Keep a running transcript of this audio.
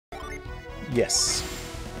Yes.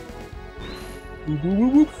 Whoop,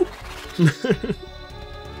 whoop, whoop, whoop.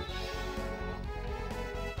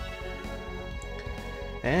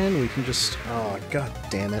 And we can just... Oh, god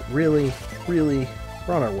damn it. Really? Really?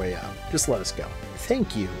 We're on our way out. Just let us go.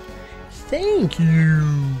 Thank you. Thank you!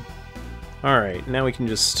 Alright, now we can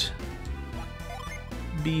just...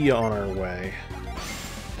 be on our way.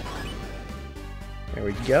 There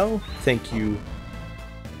we go. Thank you.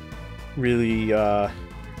 Really,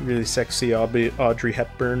 really sexy Audrey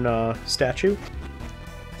Hepburn statue.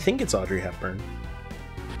 I think it's Audrey Hepburn.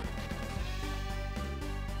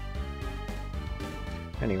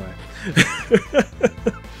 Anyway.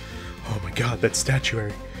 Oh my god, that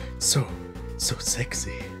statuary. So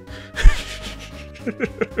sexy.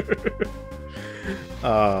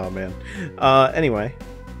 Oh man. Anyway.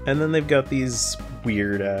 And then they've got these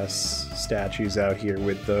weird-ass statues out here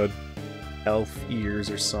with the elf ears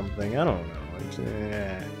or something. I don't know.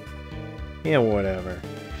 Yeah, whatever.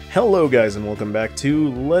 Hello guys and welcome back to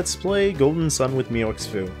Let's Play Golden Sun with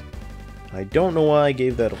Mioxfu. I don't know why I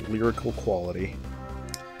gave that a lyrical quality.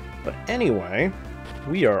 But anyway,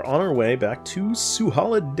 we are on our way back to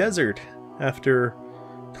Suhala Desert after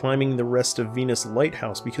climbing the rest of Venus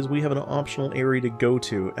Lighthouse because we have an optional area to go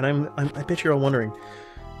to. And I bet you're all wondering,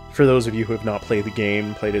 for those of you who have not played the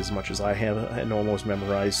game, played as much as I have, and almost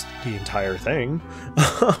memorized the entire thing.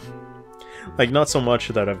 Like, not so much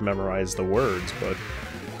that I've memorized the words, but...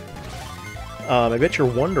 I bet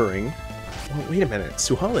you're wondering... Wait a minute,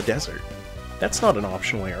 Suhala Desert? That's not an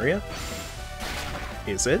optional area.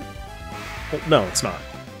 Is it? Well, no, it's not.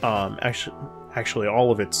 Actually,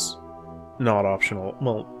 all of it's not optional.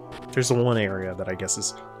 Well, there's the one area that I guess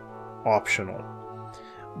is optional.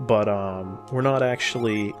 But, we're not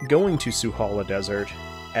actually going to Suhala Desert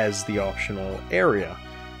as the optional area.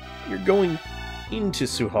 You're going into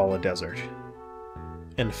Suhala Desert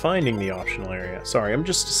and finding the optional area. Sorry, I'm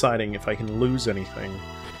just deciding if I can lose anything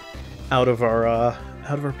out of our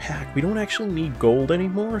pack. We don't actually need gold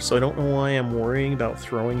anymore, so I don't know why I'm worrying about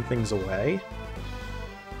throwing things away.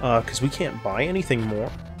 Because we can't buy anything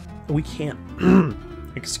more. We can't...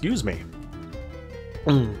 Excuse me.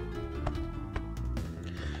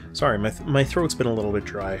 Sorry, my throat's been a little bit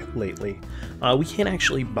dry lately. We can't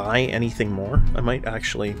actually buy anything more. I might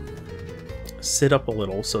actually sit up a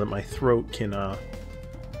little so that my throat can,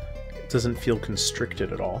 doesn't feel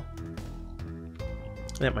constricted at all.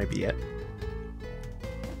 That might be it.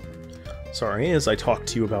 Sorry, as I talk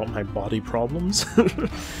to you about my body problems.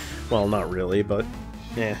 Well, not really, but,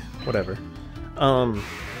 whatever.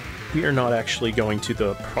 We are not actually going to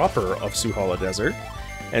the proper of Suhala Desert.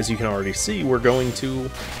 As you can already see, we're going to,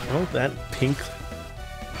 well, that pink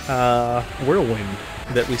whirlwind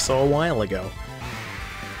that we saw a while ago.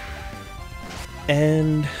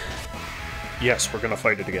 And yes, we're gonna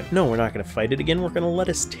fight it again. No, we're not gonna fight it again. We're gonna let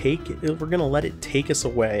it take us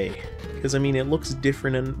away. Because I mean, it looks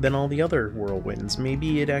different than all the other whirlwinds.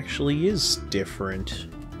 Maybe it actually is different.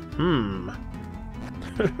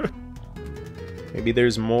 Maybe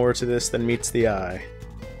there's more to this than meets the eye.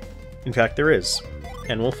 In fact, there is.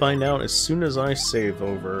 And we'll find out as soon as I save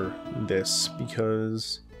over this,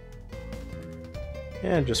 because...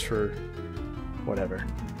 yeah, just for... whatever.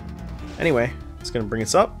 Anyway, it's gonna bring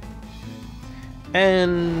us up.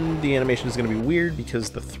 And the animation is gonna be weird because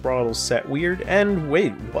the throttle's set weird. And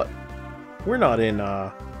wait, what? We're not in,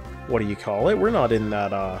 what do you call it? We're not in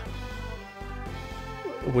that,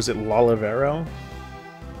 was it Lalavero?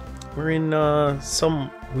 We're in, some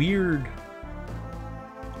weird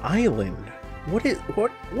island. What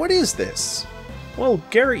is this? Well,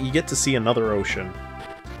 Garrett, you get to see another ocean.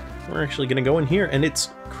 We're actually gonna go in here, and it's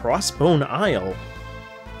Crossbone Isle.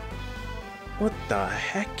 What the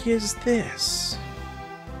heck is this?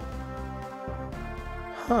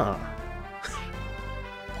 Huh.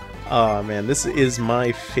 Oh man, this is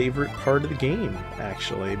my favorite part of the game,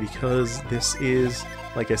 actually, because this is,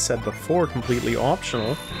 like I said before, completely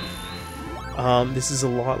optional. This is a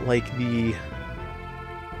lot like the...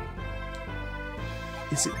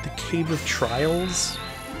 is it the Cave of Trials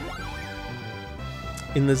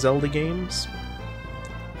in the Zelda games?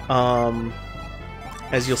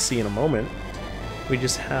 As you'll see in a moment, we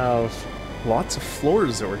just have lots of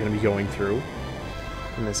floors that we're going to be going through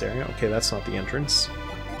in this area. Okay, that's not the entrance.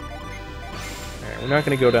 Alright, we're not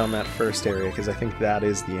going to go down that first area because I think that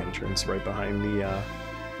is the entrance right behind the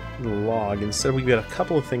log. Instead, we've got a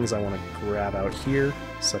couple of things I want to grab out here,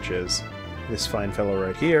 such as this fine fellow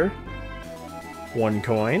right here. 1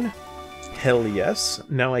 coin. Hell yes.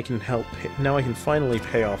 Now I can finally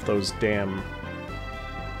pay off those damn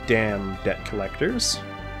debt collectors.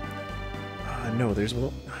 No, there's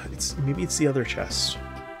one. Maybe it's the other chest.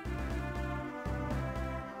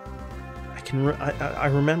 I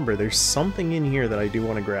remember there's something in here that I do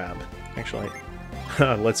want to grab. Actually,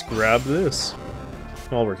 let's grab this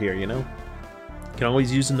while we're here, you know? Can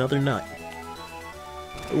always use another nut.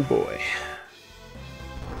 Oh boy.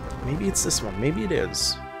 Maybe it's this one. Maybe it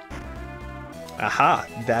is. Aha!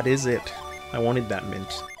 That is it. I wanted that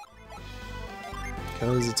mint.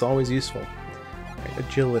 Because it's always useful. Right,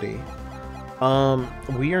 agility.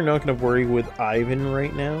 We are not going to worry with Ivan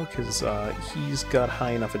right now, because he's got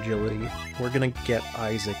high enough agility. We're going to get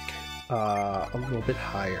Isaac a little bit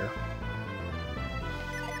higher.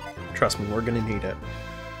 Trust me, we're going to need it.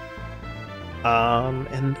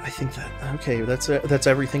 And I think that, okay, that's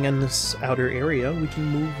everything in this outer area. We can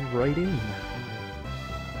move right in.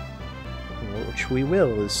 Which we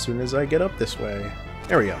will, as soon as I get up this way.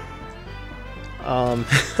 There we go.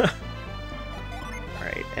 Alright,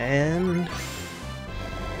 and...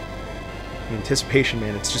 the anticipation,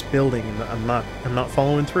 man, it's just building, and I'm not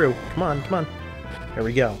following through. Come on, come on. There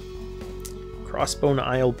we go. Crossbone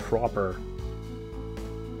Isle proper.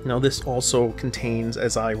 Now this also contains,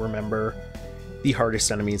 as I remember, the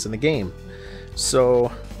hardest enemies in the game.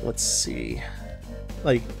 So, let's see.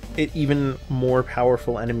 Like, even more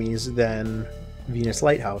powerful enemies than Venus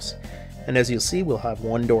Lighthouse. And as you'll see, we'll have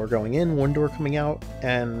one door going in, one door coming out,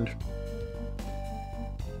 and...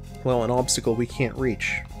 well, an obstacle we can't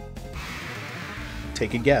reach.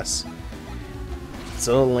 Take a guess. It's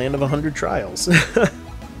a land of 100 trials.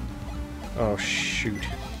 Oh, shoot.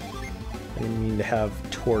 I didn't mean to have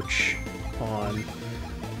Torch on.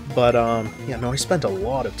 But, yeah, no, I spent a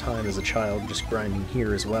lot of time as a child just grinding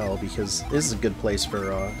here as well, because this is a good place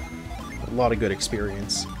for a lot of good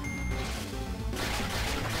experience.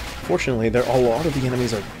 Fortunately, a lot of the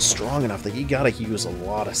enemies are strong enough that you gotta use a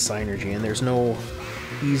lot of synergy, and there's no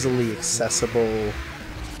easily accessible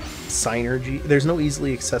synergy. There's no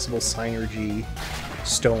easily accessible synergy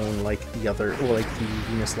stone like the other, or like the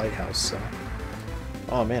Venus Lighthouse. So,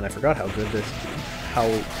 oh man, I forgot how good this, how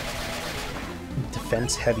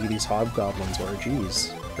defense heavy these hobgoblins were.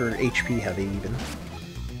 Jeez, or HP heavy even.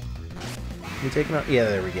 Can we take them out? Yeah,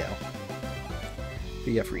 there we go.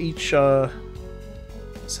 But yeah, for each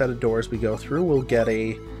set of doors we go through, we'll get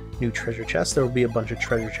a new treasure chest. There will be a bunch of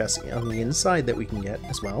treasure chests on the inside that we can get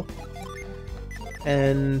as well.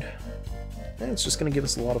 And it's just going to give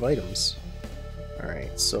us a lot of items.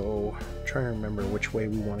 Alright, so I'm trying to remember which way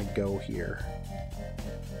we want to go here.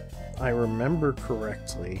 I remember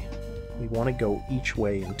correctly, we want to go each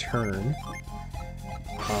way in turn.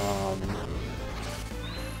 Oh,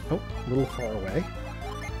 a little far away.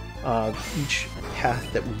 Each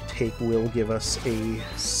path that we take will give us a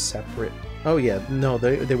separate... oh yeah, no,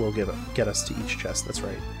 they will get us to each chest, that's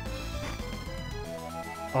right.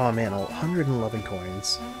 Oh man, 111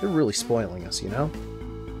 coins. They're really spoiling us, you know?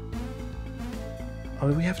 Oh,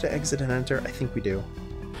 do we have to exit and enter? I think we do.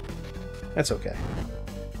 That's okay.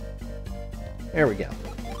 There we go.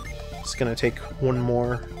 It's gonna take one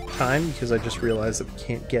more time, because I just realized that we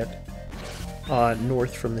can't get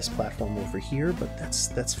north from this platform over here, but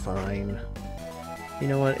that's fine. You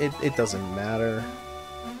know what? It doesn't matter.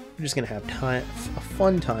 We're just gonna have a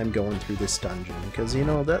fun time going through this dungeon, because you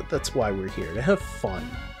know that's why we're here, to have fun,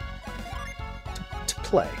 to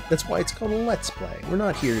play. That's why it's called a Let's Play. We're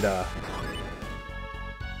not here to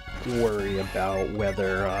worry about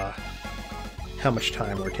whether how much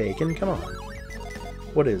time we're taking. Come on.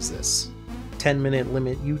 What is this? 10-minute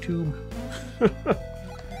limit YouTube?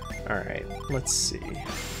 Alright, let's see.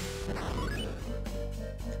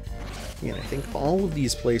 Again, I think all of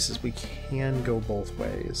these places we can go both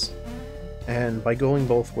ways. And by going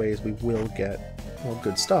both ways, we will get, well,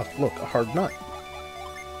 good stuff. Look, a hard nut.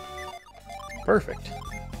 Perfect.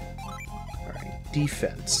 Alright,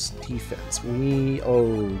 defense. Defense.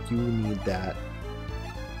 Oh, you need that.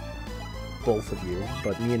 Both of you,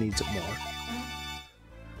 but Mia needs it more.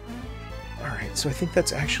 Alright, so I think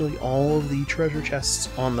that's actually all of the treasure chests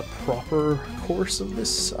on the proper course of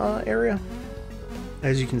this area.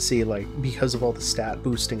 As you can see, like, because of all the stat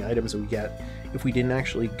boosting items that we get, if we didn't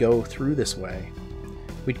actually go through this way,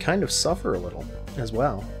 we'd kind of suffer a little as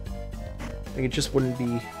well. Like, it just wouldn't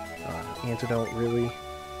be antidote, really.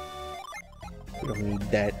 We don't need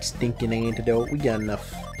that stinking antidote. We got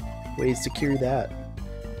enough ways to cure that.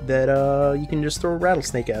 That you can just throw a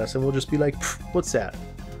rattlesnake at us and we'll just be like, what's that?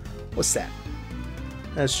 What's that?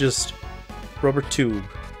 That's just rubber tube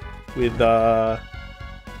with, I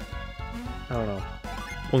don't know,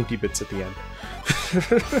 pointy bits at the end.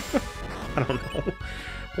 I don't know.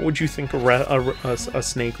 What would you think a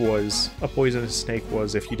snake was, a poisonous snake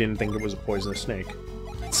was, if you didn't think it was a poisonous snake?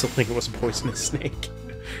 I still think it was a poisonous snake.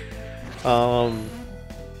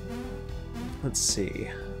 Let's see.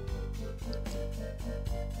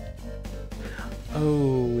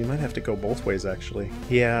 Oh, we might have to go both ways, actually.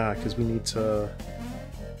 Yeah, because we need to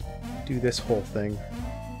do this whole thing.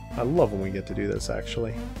 I love when we get to do this,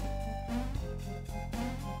 actually.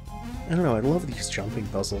 I don't know, I love these jumping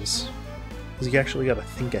puzzles. Because you actually gotta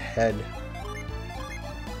think ahead.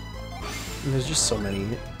 And there's just so many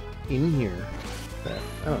in here that,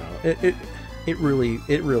 I don't know, it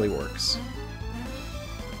really works.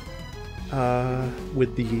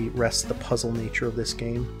 With the rest of the puzzle nature of this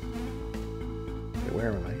game. Wait,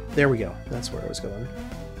 where am I? There we go. That's where I was going.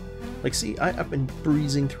 Like, see, I've been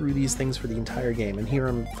breezing through these things for the entire game, and here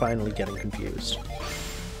I'm finally getting confused.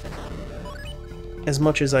 As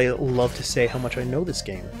much as I love to say how much I know this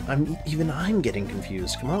game, even I'm getting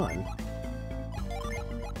confused, come on.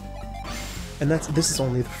 And this is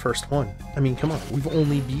only the first one. I mean, come on, we've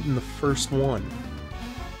only beaten the first one.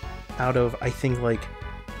 Out of, I think, like,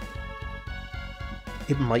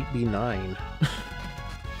 it might be 9.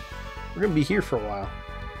 We're gonna be here for a while.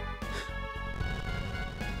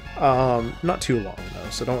 Not too long, though,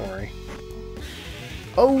 so don't worry.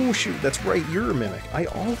 Oh, shoot, that's right, you're a mimic. I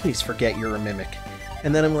always forget you're a mimic.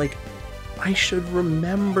 And then I'm like, I should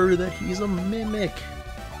remember that he's a mimic.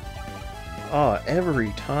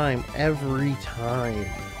 Every time,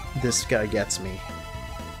 this guy gets me.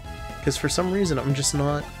 Because for some reason, I'm just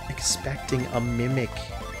not expecting a mimic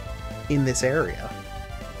in this area.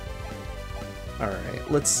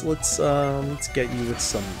 Alright, let's get you with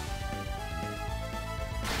some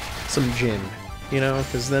gin, you know,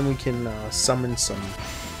 because then we can summon some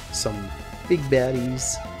big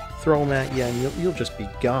baddies, throw them at you, and you'll just be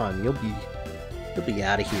gone. You'll be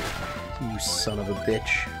out of here, you son of a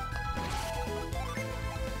bitch.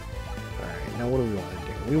 Alright, now what do we want to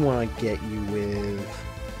do? We want to get you with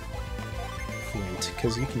Flint,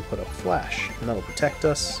 because you can put up Flash, and that'll protect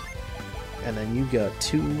us. And then you got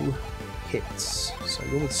 2 hits. So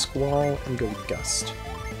go with Squall and go with Gust.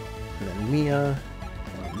 And then Mia,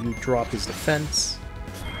 you drop his defense.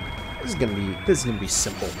 This is gonna be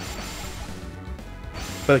simple.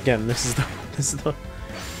 But again, this is the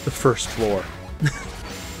first floor.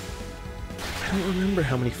 I don't remember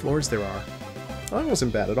how many floors there are. Well, that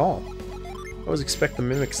wasn't bad at all. I always expect the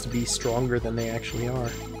mimics to be stronger than they actually are.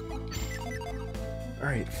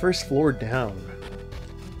 Alright, first floor down.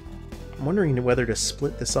 I'm wondering whether to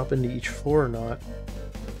split this up into each floor or not.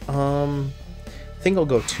 I think I'll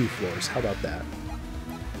go 2 floors. How about that?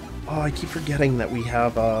 Oh, I keep forgetting that we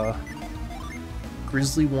have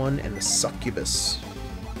Grizzly one and the Succubus.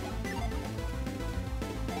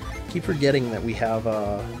 Keep forgetting that we have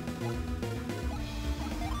an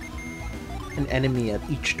enemy at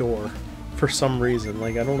each door for some reason.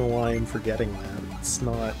 Like, I don't know why I'm forgetting that. It's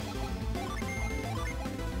not...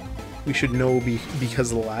 We should know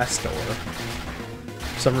because of the last door.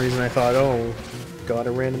 For some reason I thought, oh, got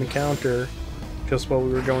a random encounter just while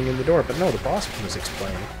we were going in the door. But no, the boss music's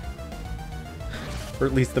playing. Or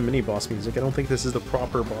at least the mini-boss music. I don't think this is the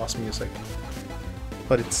proper boss music.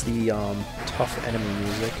 But it's the tough enemy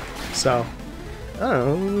music. So, I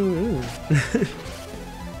don't know.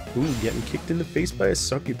 Ooh, getting kicked in the face by a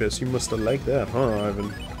succubus. You must have liked that, huh,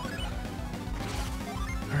 Ivan?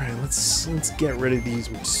 Alright, let's get rid of these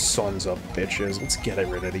sons of bitches. Let's get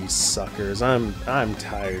rid of these suckers. I'm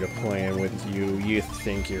tired of playing with you. You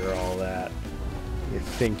think you're all that. You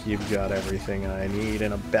think you've got everything I need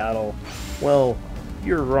in a battle. Well,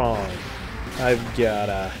 you're wrong. I've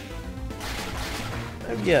got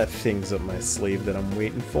things up my sleeve that I'm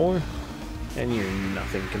waiting for. And you're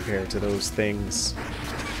nothing compared to those things.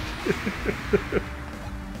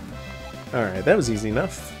 Alright, that was easy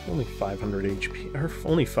enough. Only 500 HP, or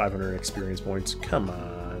only 500 experience points. Come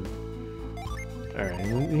on. Alright,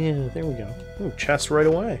 yeah, there we go. Ooh, chest right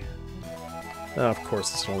away. Oh, of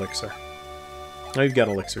course, it's an elixir. Oh, you've got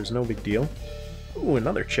elixirs, no big deal. Ooh,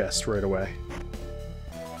 another chest right away.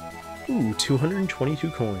 Ooh,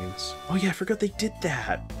 222 coins. Oh yeah, I forgot they did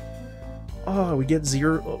that. Oh, we get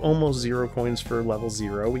almost 0 coins for level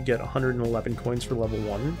 0. We get 111 coins for level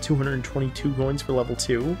 1. 222 coins for level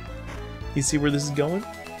 2. You see where this is going?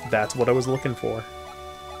 That's what I was looking for.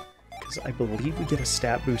 Because I believe we get a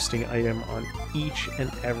stat boosting item on each and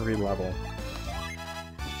every level.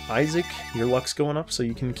 Isaac, your luck's going up so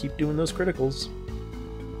you can keep doing those criticals.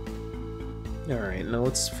 Alright, now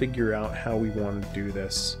let's figure out how we want to do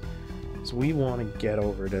this. So we want to get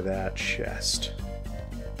over to that chest.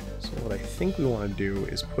 So what I think we want to do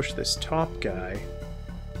is push this top guy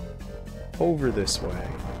over this way.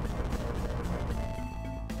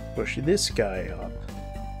 Push this guy up.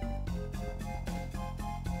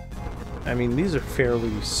 I mean, these are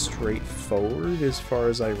fairly straightforward as far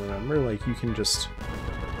as I remember. Like, you can just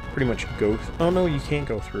pretty much go. Oh no, you can't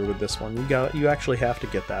go through with this one. You actually have to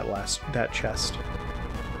get that chest.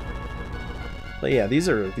 But yeah, this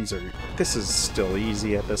is still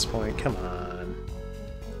easy at this point. Come on.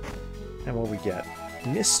 And what we get?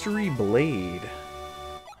 Mystery Blade.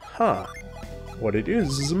 Huh. What it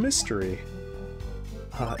is a mystery.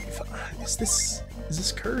 Is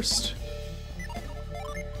this cursed?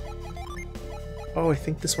 Oh, I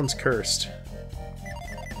think this one's cursed.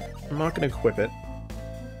 I'm not gonna equip it.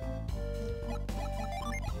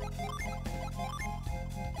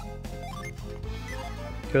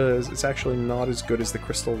 Because it's actually not as good as the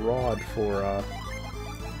Crystal Rod for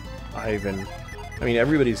Ivan. I mean,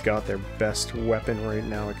 everybody's got their best weapon right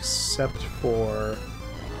now except for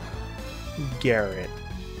Garrett.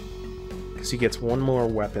 Because he gets one more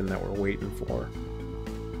weapon that we're waiting for.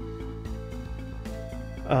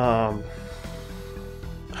 I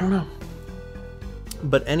don't know.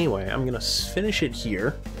 But anyway, I'm going to finish it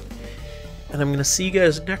here. And I'm going to see you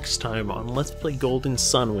guys next time on Let's Play Golden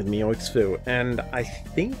Sun with MeowXFoo. And I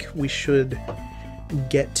think we should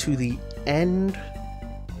get to the end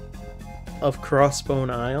of Crossbone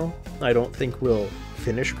Isle. I don't think we'll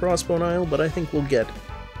finish Crossbone Isle, but I think we'll get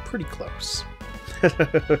pretty close.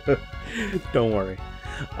 Don't worry.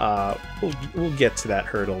 We'll get to that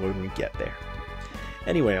hurdle when we get there.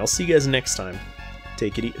 Anyway, I'll see you guys next time.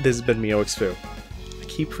 Take it easy. This has been MeowXFoo. I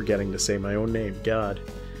keep forgetting to say my own name. God.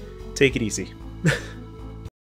 Take it easy.